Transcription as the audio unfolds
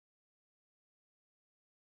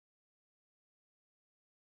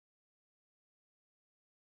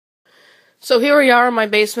So here we are in my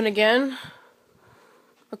basement again.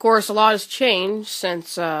 Of course, a lot has changed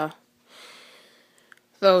since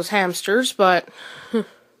those hamsters, but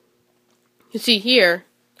you see here,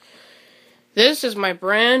 this is my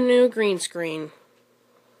brand new green screen.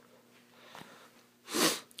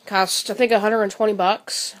 Cost, I think,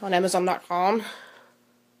 $120 on Amazon.com.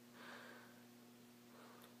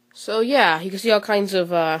 So yeah, you can see all kinds of,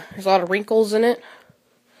 there's a lot of wrinkles in it.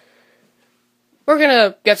 We're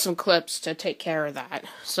gonna get some clips to take care of that,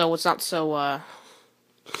 so it's not so,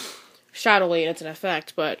 shadowy in its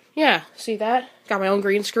effect, but yeah, see that? Got my own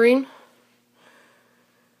green screen.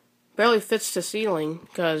 Barely fits the ceiling,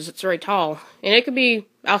 because it's very tall. And it could be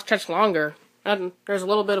outstretched longer. And there's a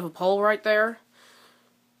little bit of a pole right there.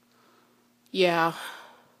 Yeah.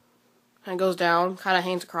 And it goes down, kind of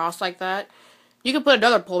hangs across like that. You can put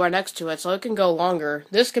another pole right next to it, so it can go longer.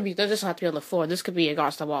 This doesn't have to be on the floor. This could be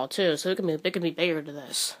against the wall too, so it can be bigger to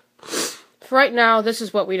this. For right now, this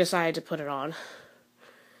is what we decided to put it on.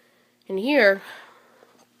 And here,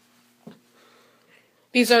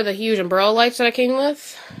 these are the huge umbrella lights that I came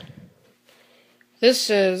with. This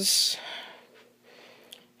goes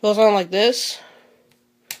on like this.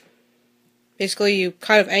 Basically, you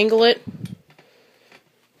kind of angle it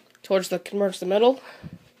towards the middle.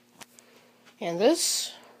 And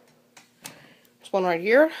this one right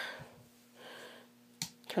here.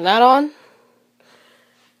 Turn that on,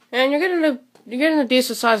 and you're getting a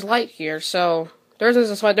decent sized light here. So there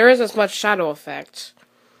isn't as much shadow effect.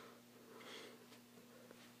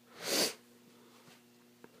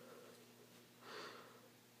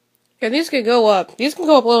 Yeah, these can go up. These can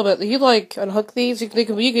go up a little bit. If you like unhook these, they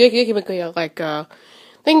can get a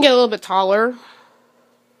little bit taller.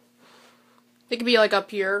 They can be like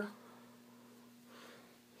up here.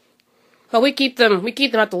 But we keep them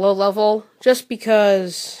at the low level just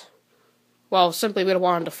because, well, simply we don't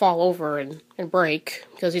want them to fall over and break,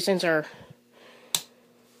 because these things are,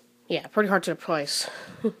 yeah, pretty hard to replace.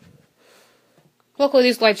 Luckily,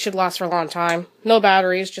 these lights should last for a long time. No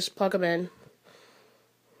batteries, just plug them in.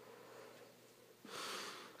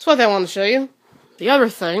 That's what I wanted to show you. The other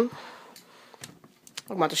thing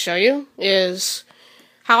I want to show you is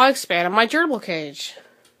how I expanded my gerbil cage.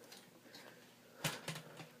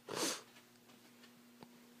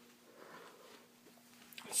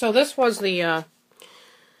 So this was the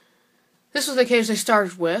cage they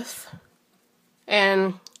started with,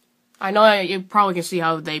 and I know you probably can see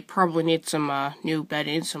how they probably need some new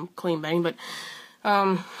bedding, some clean bedding, but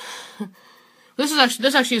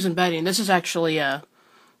this actually isn't bedding. This is actually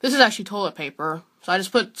toilet paper. So I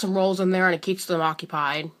just put some rolls in there, and it keeps them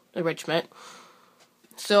occupied, enrichment.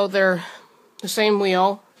 So they're the same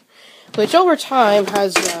wheel, which over time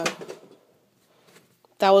has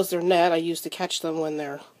that was their net I used to catch them when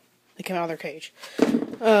they came out of their cage.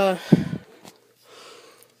 You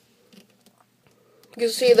can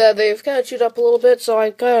see that they've kind of chewed up a little bit, so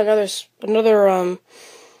I got another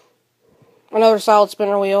solid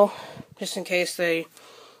spinner wheel, just in case they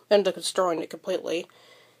end up destroying it completely.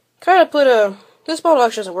 Kind of this bottle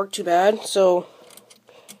actually doesn't work too bad, so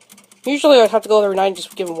usually I'd have to go every night and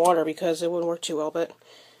just give them water because it wouldn't work too well, but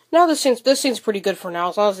now this seems pretty good for now,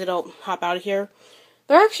 as long as they don't hop out of here.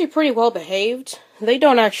 They're actually pretty well behaved. They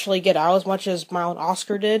don't actually get out as much as my own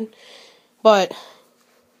Oscar did, but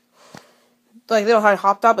like they don't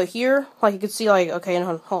hopped out. But here, like you can see, like okay,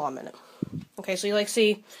 hold on a minute. Okay, so you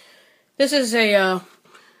see, this is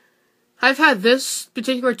I've had this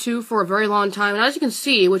particular tube for a very long time, and as you can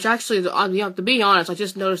see, which actually, to be honest, I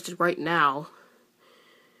just noticed it right now.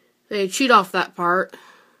 They chewed off that part,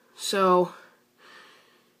 so.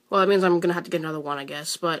 Well, that means I'm gonna have to get another one, I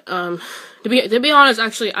guess. But to be honest,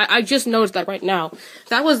 actually, I just noticed that right now.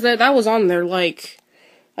 That was on there like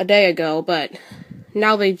a day ago, but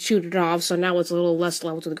now they chewed it off, so now it's a little less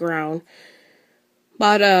level to the ground.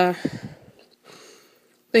 But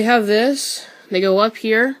they have this. They go up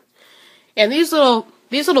here, and these little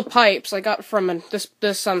pipes I got from this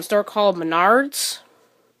store called Menards.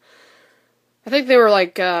 I think they were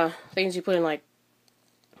like things you put in like,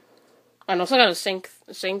 I don't know, some kind of sink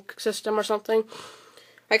system or something.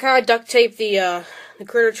 I kind of duct taped the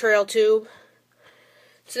critter trail tube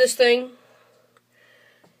to this thing.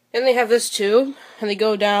 And they have this tube, and they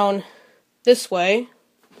go down this way.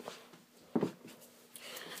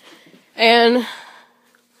 And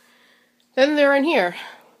then they're in here.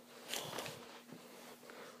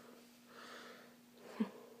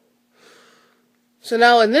 So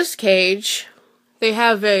now in this cage, they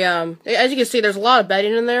have a, as you can see, there's a lot of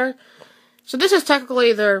bedding in there. So this is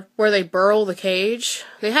technically where they burrow the cage.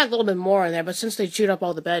 They had a little bit more in there, but since they chewed up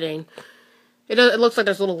all the bedding, it looks like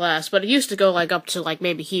there's a little less. But it used to go like up to like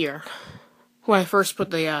maybe here. when I first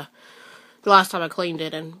put the last time I cleaned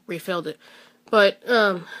it and refilled it. But,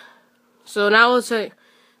 so now let's say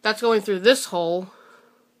that's going through this hole.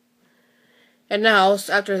 And now,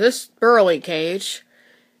 after this burrowing cage,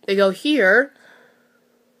 they go here,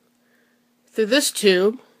 through this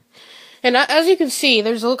tube. And as you can see,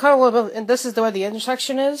 there's a little bit, and this is where the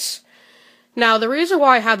intersection is. Now, the reason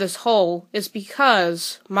why I have this hole is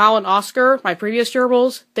because Mal and Oscar, my previous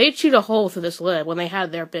gerbils, they chewed a hole through this lid when they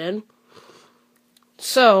had their bin.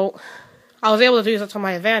 So, I was able to use that to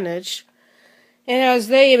my advantage. And as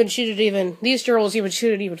they even chewed it these gerbils even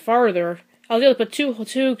chewed it even farther, I was able to put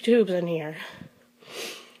two tubes in here.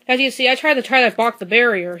 As you can see, I tried to block the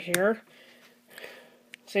barrier here,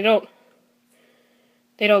 so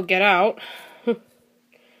they don't get out.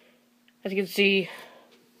 As you can see,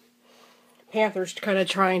 Panther's kind of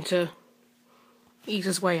trying to ease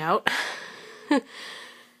his way out.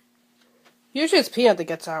 Usually it's Peanut that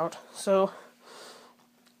gets out, so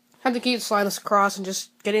I have to keep sliding this across and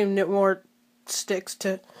just getting more sticks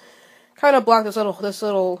to kind of block this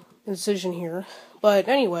little incision here. But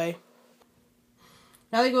anyway,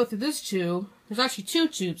 now they go through this tube. There's actually two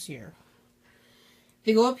tubes here.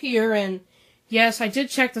 They go up here, and yes, I did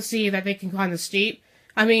check to see that they can climb the steep.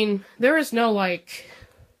 I mean, there is no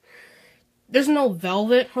there's no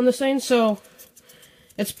velvet on this thing, so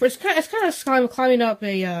it's kind of climbing up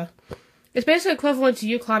a. It's basically equivalent to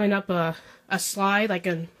you climbing up a slide, like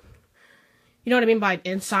you know what I mean by an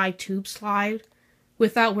inside tube slide,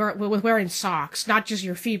 with wearing socks, not just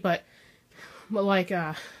your feet, but like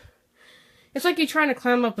it's like you're trying to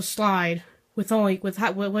climb up a slide with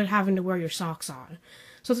having to wear your socks on.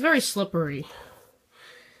 So it's very slippery.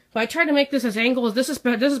 But I tried to make this as angled as this is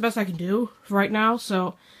best I can do for right now.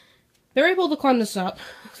 So they're able to climb this up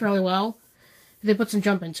fairly well. They put some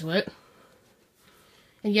jump into it.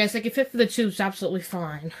 And yes, they can fit through the tubes absolutely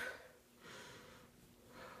fine.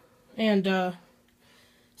 And so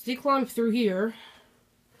they climb through here.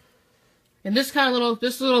 And this little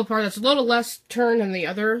part that's a little less turned than the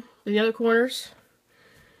other corners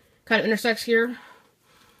kind of intersects here.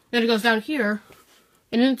 Then it goes down here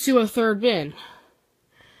and into a third bin.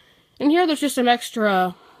 And here there's just some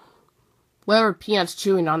extra whatever Peanut's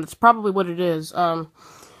chewing on. That's probably what it is. To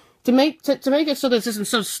make it so this isn't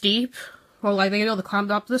so steep, or like they be able to climb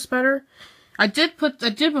up this better. I did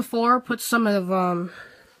before put some of I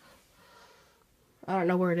don't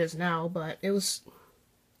know where it is now, but it was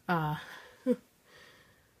oh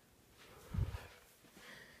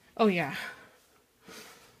yeah.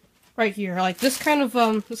 Right here, like this kind of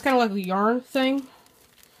like a yarn thing.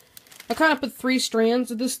 I kind of put 3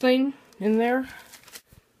 strands of this thing in there.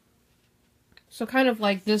 So kind of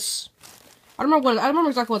like this. I don't remember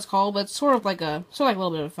exactly what it's called, but it's sort of like a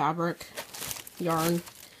little bit of fabric yarn.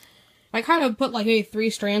 I kind of put like maybe 3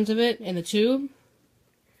 strands of it in the tube,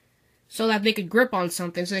 so that they could grip on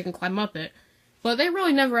something, so they can climb up it. But they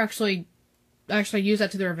really never actually use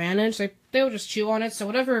that to their advantage. They would just chew on it. So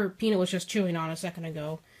whatever Peanut was just chewing on a second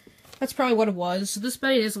ago, that's probably what it was. So this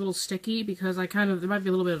bedding is a little sticky because there might be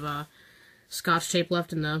a little bit of Scotch tape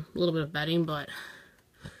left in a little bit of bedding, but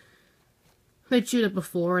they chewed it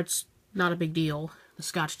before. It's not a big deal. The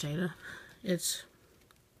Scotch tape. They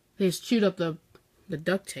just chewed up the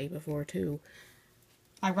duct tape before too.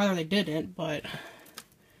 I'd rather they didn't, but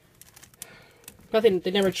nothing. They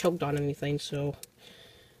never choked on anything, so.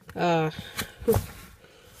 Oh,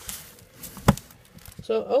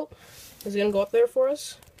 is it gonna go up there for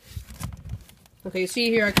us? Okay, you see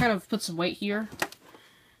here, I kind of put some weight here.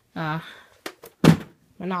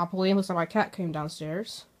 Monopoly, looks like my cat came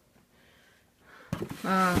downstairs.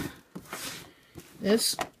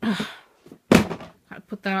 This, I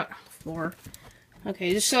put that on the floor.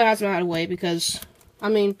 Okay, just so it has them out of the way, because, I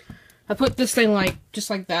mean, I put this thing just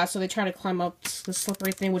like that, so they try to climb up the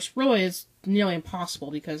slippery thing, which really is nearly impossible,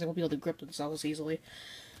 because they won't be able to grip themselves easily.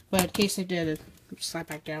 But in case they did, it would slide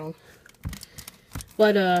back down.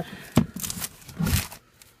 But,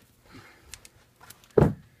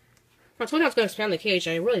 I told you I was going to expand the cage,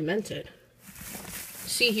 I really meant it.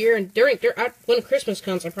 See here, and when Christmas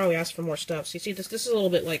comes, I probably ask for more stuff. So you see, this is a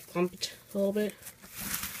little bit, clumped, a little bit.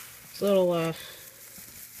 It's a little,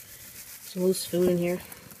 some loose food in here.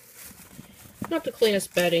 Not the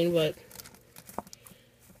cleanest bedding, but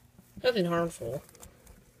nothing harmful.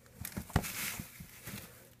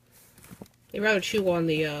 They rather chew on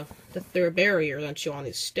their barrier than chew on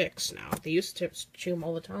these sticks now. They used to chew them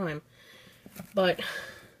all the time. But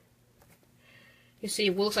you see,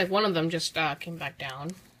 it looks like one of them just came back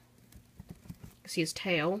down. You see his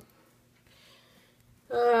tail.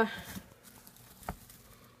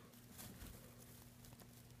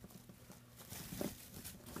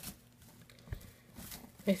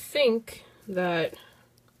 I think that,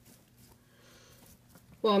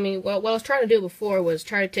 well, I mean, what I was trying to do before was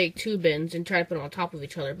try to take 2 bins and try to put them on top of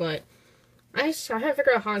each other, but I haven't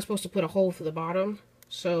figured out how I'm supposed to put a hole for the bottom,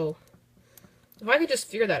 so if I could just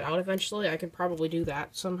figure that out eventually, I could probably do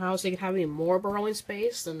that somehow so they could have any more burrowing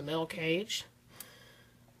space than the middle cage.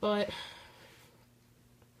 But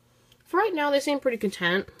for right now, they seem pretty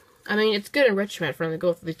content. I mean, it's good enrichment for them to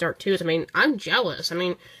go through these dark tubes. I mean, I'm jealous. I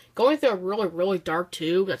mean, going through a really, really dark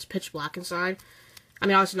tube that's pitch black inside, I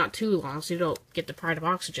mean, obviously not too long, so you don't get deprived of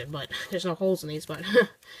oxygen, but there's no holes in these, but,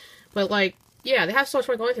 but, like, yeah, they have so much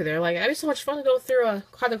fun going through there. Like, it'd be so much fun to go through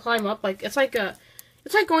to climb up. Like, it's like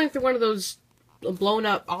going through one of those blown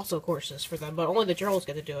up also courses for them, but only the gerbils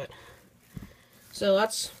get to do it. So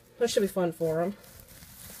that should be fun for them.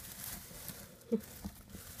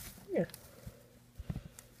 Here.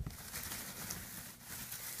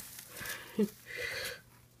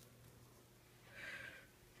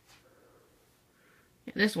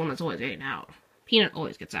 Yeah, this one that's always getting out. Peanut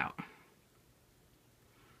always gets out.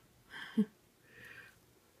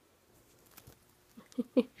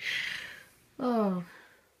 Oh.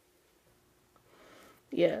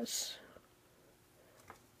 Yes.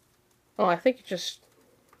 Oh, I think you just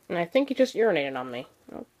urinated on me.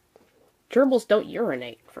 Oh. Gerbils don't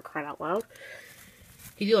urinate, for crying out loud.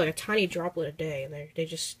 You do like a tiny droplet a day, and they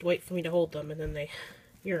just wait for me to hold them, and then they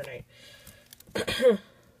urinate.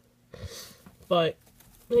 But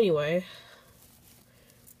anyway,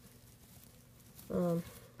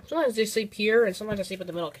 sometimes they sleep here, and sometimes they sleep in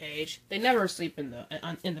the middle cage. They never sleep in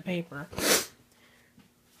the paper.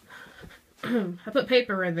 I put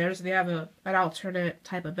paper in there so they have an alternate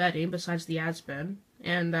type of bedding besides the Aspen,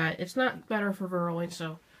 and that it's not better for burrowing,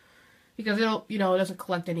 so because it doesn't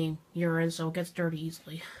collect any urine, so it gets dirty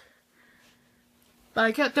easily. But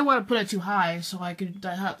I didn't want to put it too high, so I could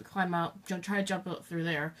have to climb out, try to jump up through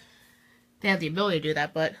there. They have the ability to do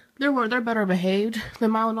that, but they're better behaved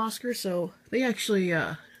than Mile and Oscar, so they actually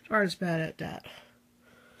aren't as bad at that.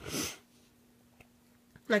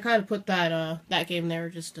 I kind of put that game there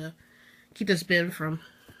just to keep this bin from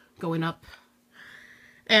going up.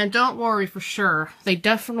 And don't worry for sure. They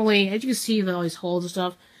definitely, as you can see with all these holes and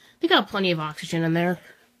stuff, they got plenty of oxygen in there.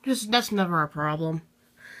 That's never a problem.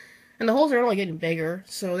 And the holes are only getting bigger,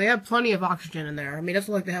 so they have plenty of oxygen in there. I mean, it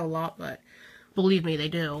doesn't look like they have a lot, but believe me, they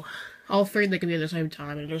do. All 3 they can be at the same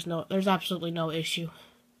time, and there's absolutely no issue.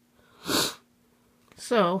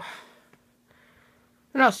 So,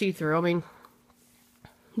 they're not see-through. I mean,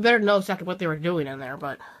 you better know exactly what they were doing in there,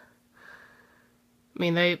 but I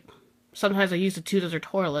mean, sometimes I use the tubes as their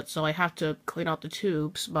toilet, so I have to clean out the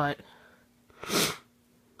tubes, but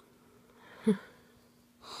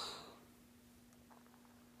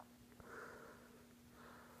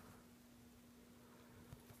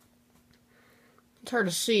it's hard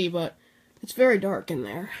to see, but it's very dark in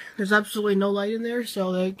there. There's absolutely no light in there,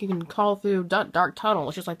 so they can crawl through dark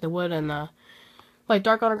tunnels, just like they would in like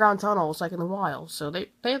dark underground tunnels, like in the wild. So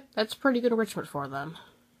that's pretty good enrichment for them.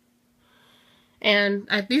 And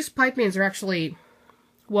these pipings are actually,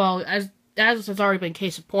 well, as has already been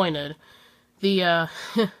case appointed, the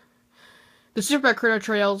the super critter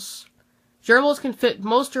trails,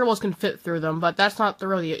 most gerbils can fit through them, but that's not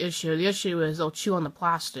really the issue. The issue is they'll chew on the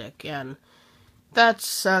plastic, and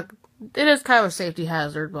that's it is kind of a safety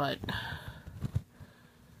hazard, but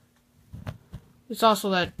it's also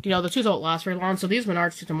that, the tubes don't last very long, so these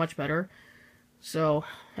Menards tubes are much better. So,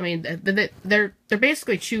 I mean, they're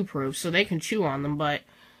basically chew-proof, so they can chew on them, but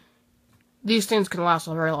these things can last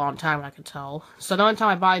a very long time, I can tell. So the only time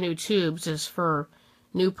I buy new tubes is for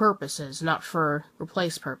new purposes, not for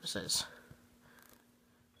replace purposes.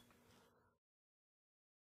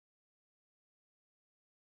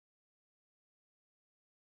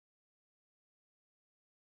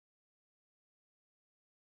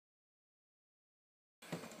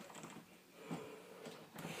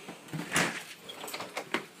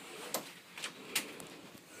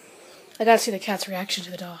 I gotta see the cat's reaction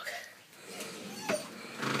to the dog.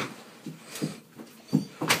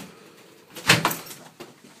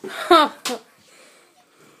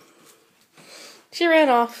 She ran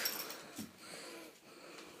off.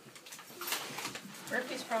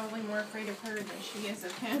 Murphy's probably more afraid of her than she is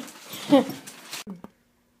of him.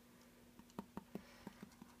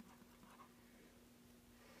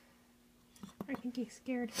 I think he's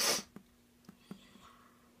scared.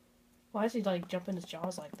 Why does he, jump in his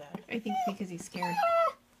jaws like that? I think because he's scared.